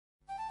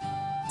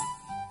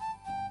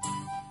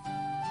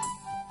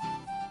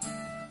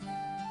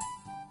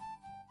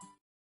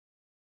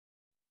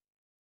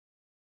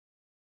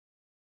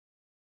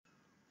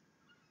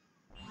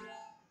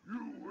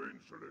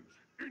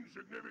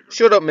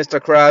Shut up, Mr.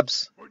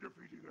 Krabs.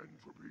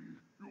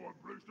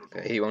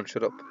 Okay, he won't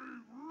shut up.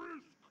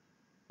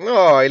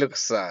 Oh, he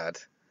looks sad.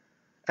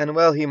 And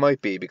well, he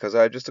might be, because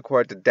I've just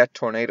acquired the Death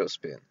Tornado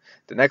Spin.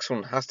 The next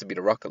one has to be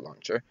the Rocket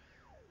Launcher,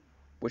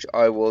 which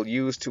I will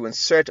use to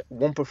insert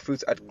Wumper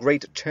Fruits at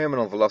great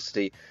terminal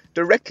velocity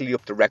directly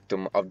up the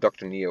rectum of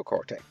Dr.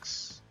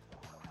 Neocortex.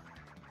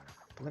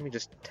 But let me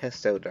just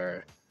test out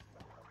our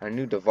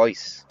new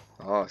device.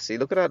 Oh, see,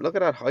 look at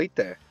that height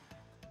there.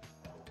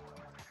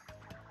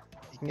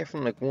 You can get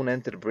from like one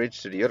end of the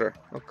bridge to the other.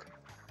 Look.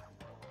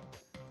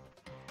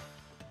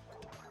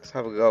 Let's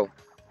have a go.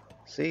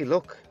 See,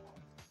 look.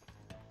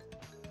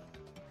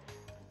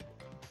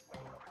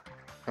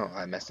 Oh,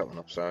 I messed that one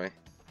up, sorry.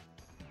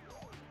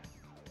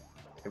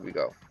 Here we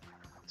go.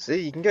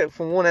 See, you can get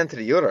from one end to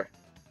the other.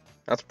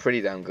 That's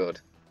pretty damn good.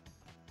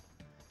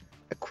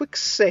 A quick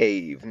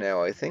save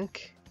now, I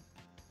think.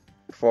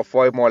 For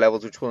 5 more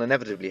levels, which will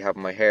inevitably have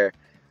my hair.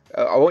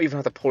 I won't even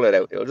have to pull it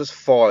out. It'll just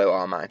fall out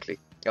automatically.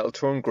 It'll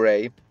turn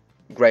grayer,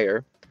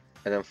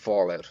 and then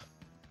fall out.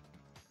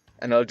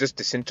 And it'll just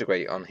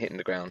disintegrate on hitting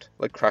the ground,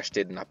 like Crash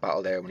did in that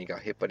battle there when he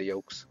got hit by the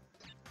yolks.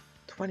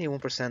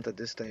 21% at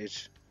this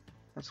stage.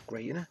 That's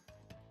great, isn't it?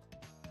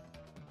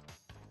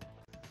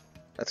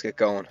 Let's get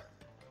going.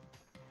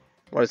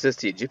 What is this,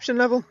 the Egyptian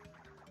level?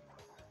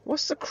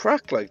 What's the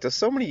crack like? There's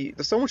so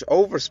much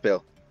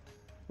overspill.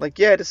 Like,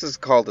 yeah, this is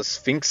called the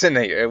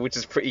Sphinxinator, which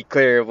is pretty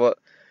clear, but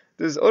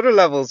there's other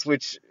levels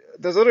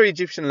there's other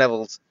Egyptian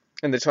levels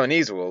in the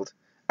Chinese world,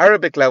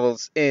 Arabic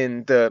levels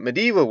in the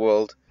medieval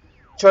world,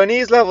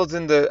 Chinese levels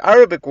in the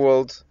Arabic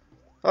world.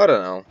 I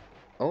don't know.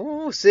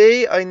 Oh,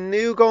 see, I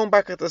knew going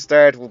back at the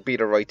start would be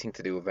the right thing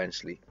to do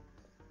eventually.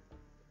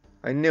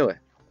 I knew it.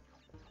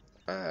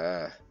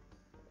 I'm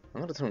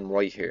going to turn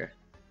right here.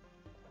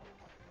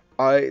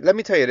 Let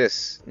me tell you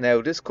this.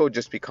 Now, this could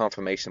just be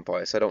confirmation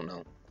bias. I don't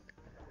know.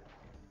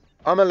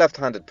 I'm a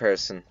left-handed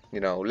person. You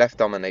know,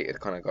 left-dominated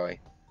kind of guy.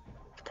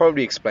 Which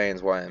probably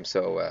explains why I'm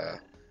so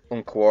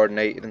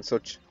uncoordinated and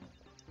such.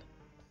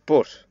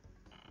 But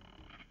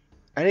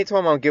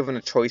anytime I'm given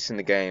a choice in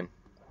the game,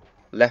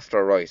 left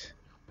or right,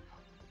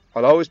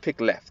 I'll always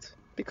pick left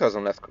because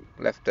I'm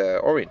left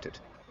oriented.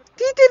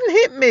 He didn't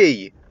hit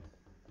me.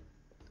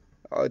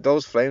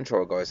 Those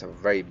flamethrower guys have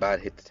very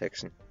bad hit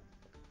detection.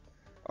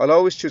 I'll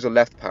always choose a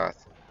left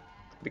path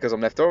because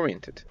I'm left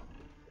oriented.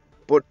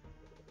 But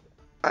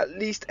at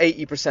least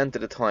 80%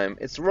 of the time,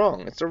 it's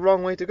wrong. It's the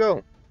wrong way to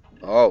go.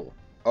 Oh.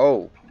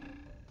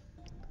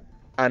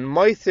 And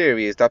my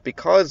theory is that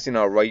because, you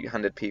know,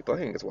 right-handed people, I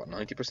think it's what,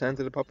 90%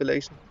 of the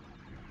population?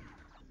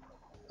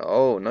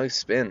 Oh, nice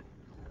spin.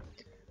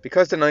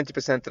 Because they're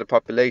 90% of the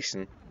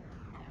population,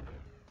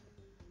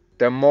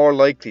 they're more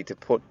likely to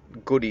put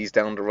goodies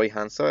down the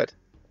right-hand side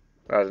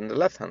rather than the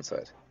left-hand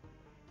side.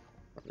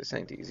 Oh, this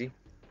ain't easy.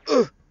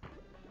 Ugh.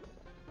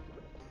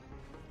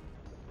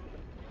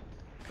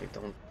 Okay,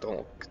 don't.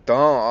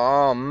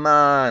 Oh,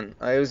 man.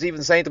 I was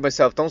even saying to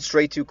myself, don't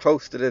stray too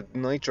close to the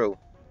nitro.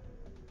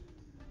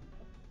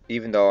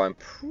 Even though I'm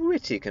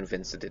pretty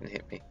convinced it didn't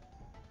hit me.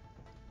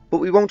 But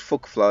we won't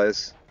fuck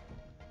flies.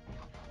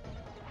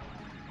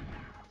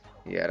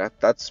 Yeah,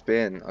 that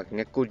spin. I can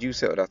get good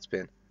use out of that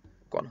spin.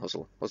 Go on,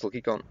 hustle. Hustle,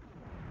 keep going.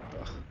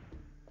 Ugh.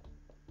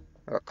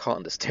 I got caught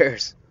on the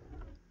stairs.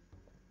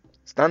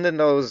 Stand in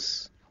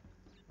those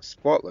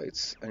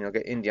spotlights and you'll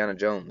get Indiana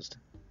Jones'd.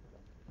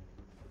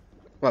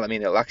 Well, I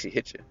mean, it'll actually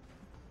hit you.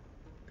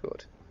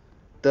 Good.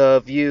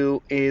 The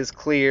view is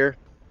clear.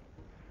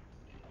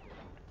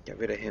 Get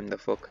rid of him, the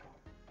fuck.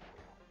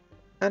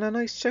 And a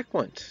nice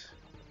checkpoint.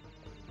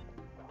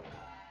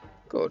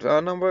 Good.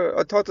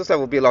 I thought this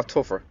level would be a lot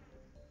tougher.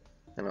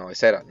 I know, I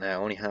say that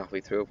now, only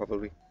halfway through,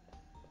 probably.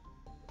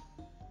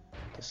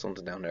 There's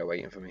something down there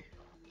waiting for me.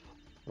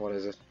 What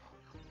is it?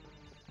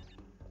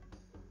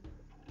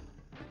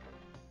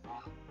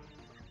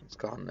 It's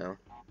gone now.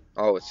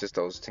 Oh, it's just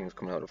those things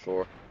coming out of the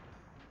floor.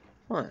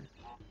 Fine.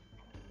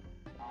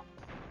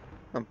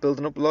 I'm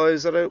building up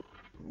lives at a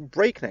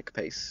breakneck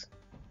pace.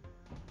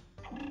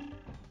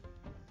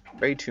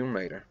 Very Tomb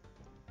Raider.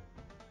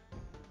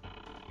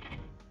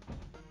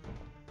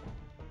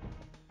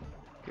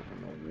 Give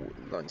him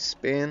a nice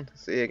spin.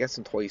 See, I get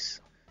some twice.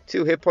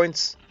 2 hit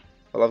points.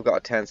 Well, I've got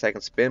a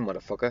 10-second spin,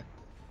 motherfucker.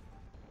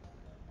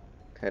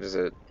 Okay, there's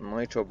a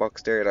nitro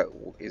box there that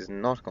is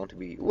not going to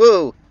be...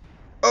 Whoa!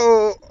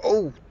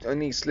 Oh! I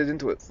need to slid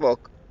into it.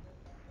 Fuck.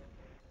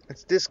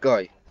 It's this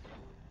guy.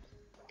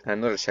 And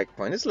another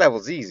checkpoint. This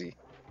level's easy.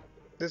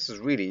 This is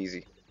really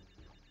easy.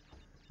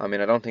 I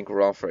mean, I don't think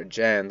we're off for a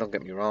jam, don't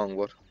get me wrong,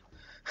 but...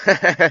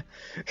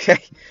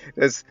 Okay,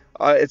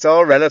 it's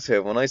all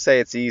relative. When I say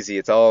it's easy,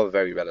 it's all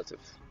very relative.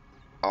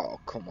 Oh,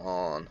 come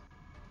on.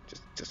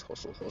 Just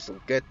hustle.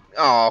 Get...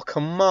 Oh,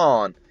 come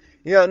on.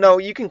 Yeah, no,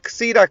 you can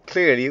see that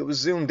clearly. It was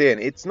zoomed in.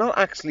 It's not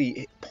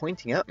actually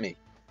pointing at me.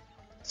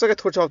 It's like I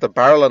touch off the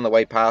barrel on the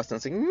way past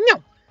and saying,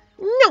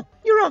 No,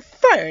 you're on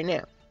fire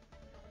now.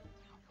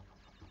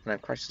 And then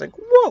Crash is like,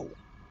 whoa.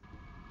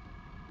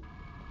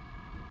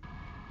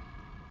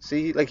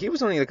 See, like, he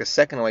was only like a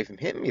second away from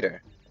hitting me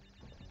there.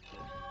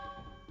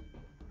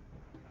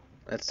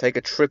 Let's take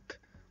a trip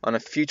on a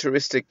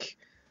futuristic,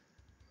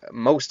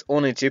 most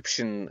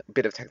un-Egyptian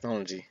bit of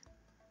technology.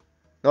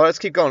 No, let's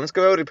keep going. Let's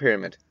go out of the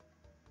pyramid.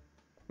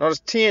 No, there's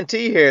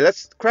TNT here.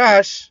 Let's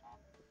crash.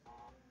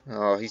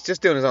 Oh, he's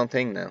just doing his own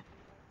thing now.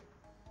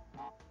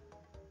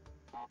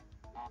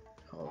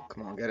 Oh,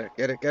 come on, get it,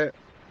 get it, get it.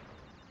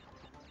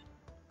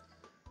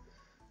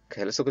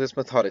 Okay, let's look at this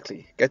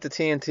methodically. Get the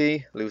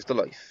TNT, lose the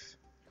life.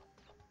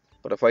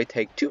 But if I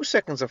take 2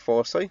 seconds of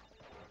foresight,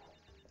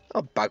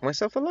 I'll bag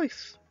myself a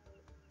life.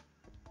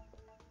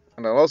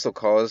 And I'll also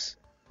cause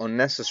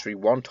unnecessary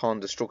wanton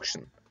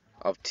destruction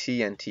of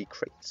TNT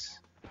crates.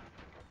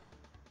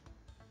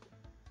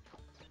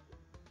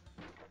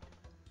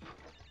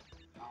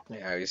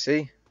 Yeah, you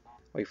see?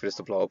 Wait for this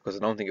to blow up because I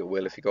don't think it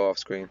will if you go off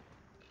screen.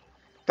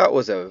 That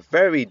was a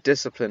very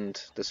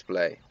disciplined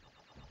display.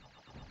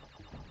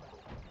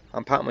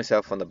 I'm patting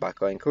myself on the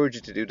back. I encourage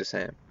you to do the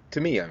same.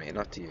 To me, I mean,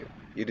 not to you.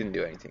 You didn't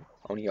do anything.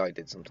 Only I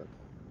did something.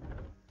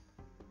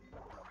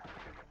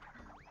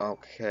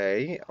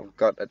 Okay, I've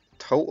got a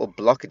total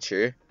blockage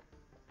here.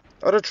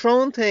 Oh, they're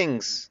throwing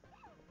things!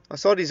 I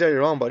saw these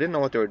earlier on, but I didn't know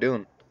what they were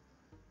doing.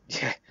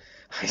 Yeah,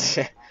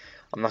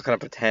 I'm not going to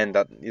pretend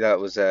that that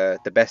was the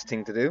best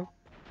thing to do.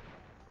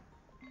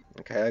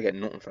 Okay, I get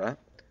nothing for that.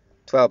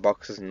 12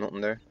 boxes and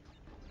nothing there.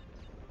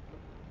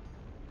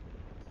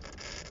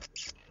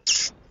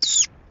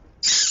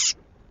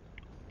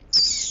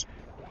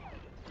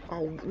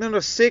 Oh, no,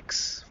 there's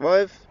 6,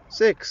 5,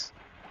 6.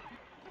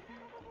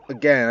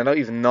 Again, I don't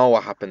even know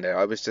what happened there.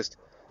 I was just...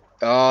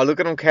 Oh,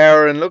 look at him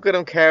cowering, look at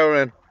him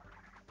cowering.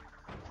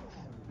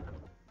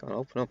 Go on,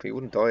 open up, he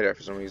wouldn't die there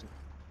for some reason.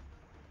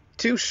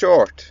 Too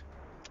short.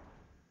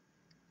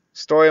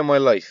 Story of my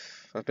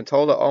life. I've been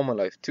told that all my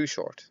life. Too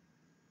short.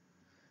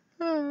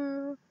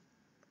 Now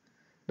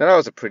that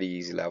was a pretty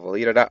easy level.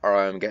 Either that or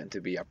I'm getting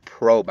to be a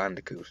pro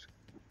Bandicoot.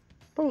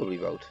 Probably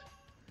both.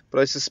 But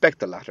I suspect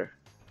the latter.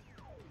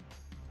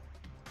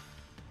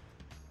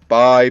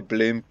 Bye,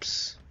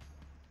 blimps.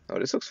 Oh,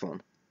 this looks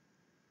fun.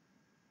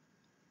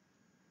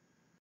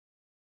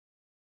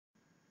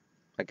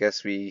 I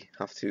guess we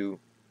have to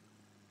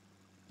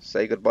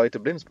say goodbye to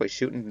blimps by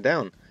shooting them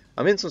down.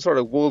 I'm in some sort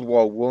of World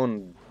War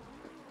One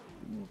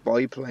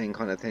biplane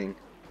kind of thing.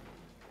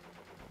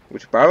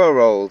 Which barrel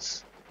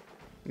rolls.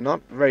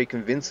 Not very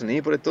convincingly,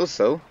 but it does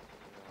so.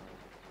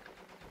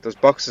 There's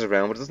boxes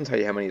around, but it doesn't tell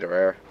you how many there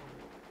are.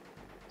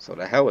 So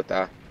the hell with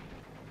that.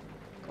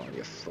 Oh,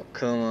 you fuck.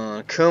 Come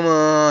on, come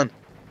on!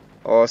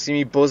 Oh, see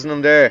me buzzing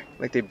them there,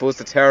 like they buzzed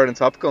the tower in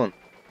Top Gun.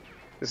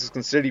 This is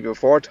considerably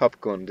before Top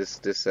Gun, this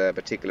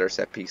particular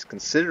set piece.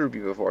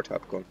 Considerably before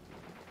Top Gun.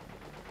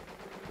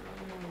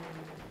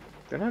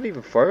 They're not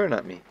even firing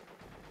at me.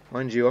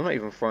 Mind you, I'm not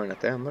even firing at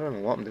them. I don't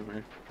know what I'm doing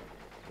here.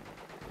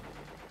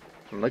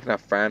 I'm looking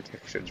at farm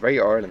texture. It's very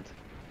Ireland.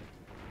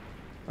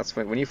 That's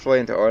when you fly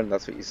into Ireland,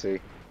 that's what you see.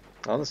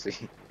 Honestly.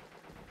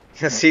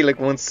 You'll see like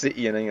one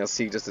city and then you'll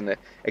see just an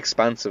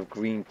expansive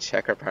green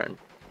checker pattern.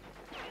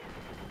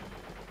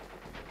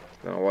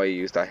 I don't know why you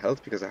use that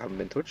health, because I haven't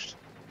been touched.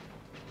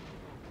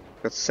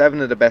 Got 7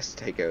 of the best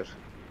to take out.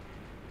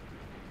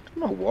 I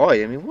don't know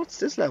why. I mean, what's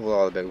this level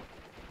all about?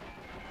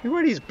 Who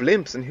are these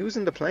blimps and who's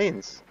in the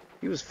planes?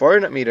 He was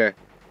firing at me there.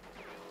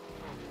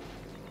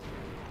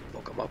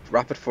 Fuck him up.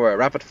 Rapid fire,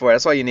 rapid fire.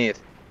 That's all you need.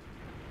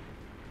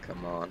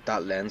 Come on,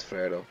 that lens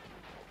flare though.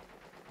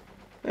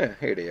 Yeah,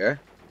 here they are.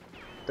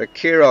 The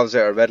Kirovs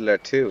are Red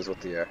Alert 2 is what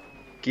they are.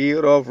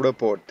 Kirov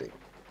reporting.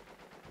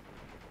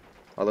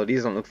 Although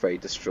these don't look very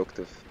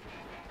destructive.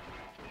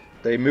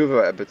 They move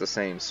at about the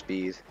same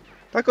speed.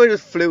 That guy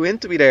just flew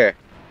into me there.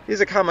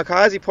 These are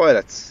kamikaze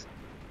pilots.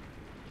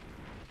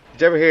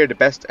 Did you ever hear the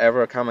best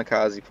ever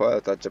kamikaze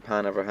pilot that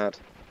Japan ever had?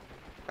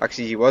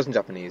 Actually, he wasn't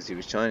Japanese, he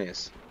was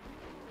Chinese.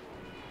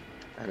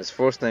 And his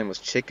first name was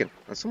Chicken.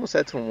 And someone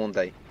said to him one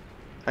day,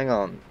 hang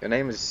on, your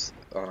name is...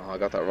 Oh no, I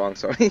got that wrong,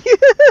 sorry.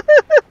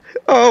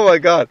 Oh my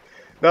god.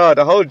 No,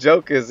 the whole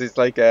joke is, it's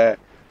like, I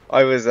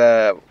was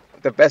the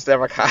best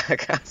ever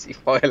kamikaze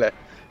pilot.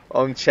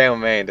 I'm Chow,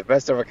 the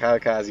best ever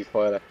kamikaze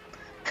pilot.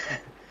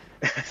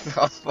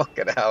 Oh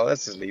fucking hell,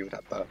 let's just leave it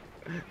at that.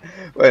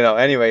 Well no,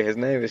 anyway, his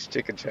name is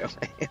Chicken Chow.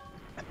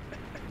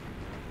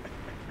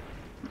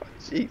 Oh,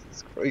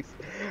 Jesus Christ.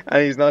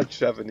 And he's not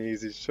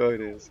Japanese, he's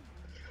Chinese.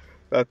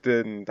 That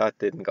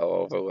didn't go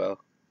over well.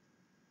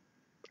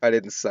 I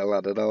didn't sell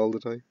that at all,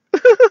 did I?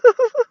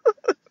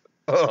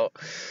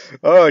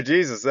 Oh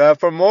Jesus.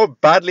 For more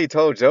badly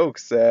told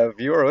jokes,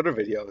 view our other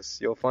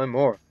videos. You'll find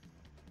more.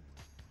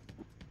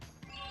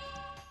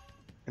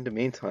 In the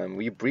meantime,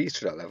 we breeze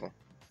through that level.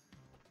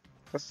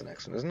 That's the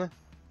next one, isn't it?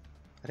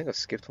 I think I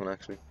skipped one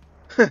actually.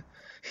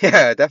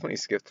 Yeah, I definitely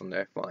skipped one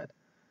there. Fine.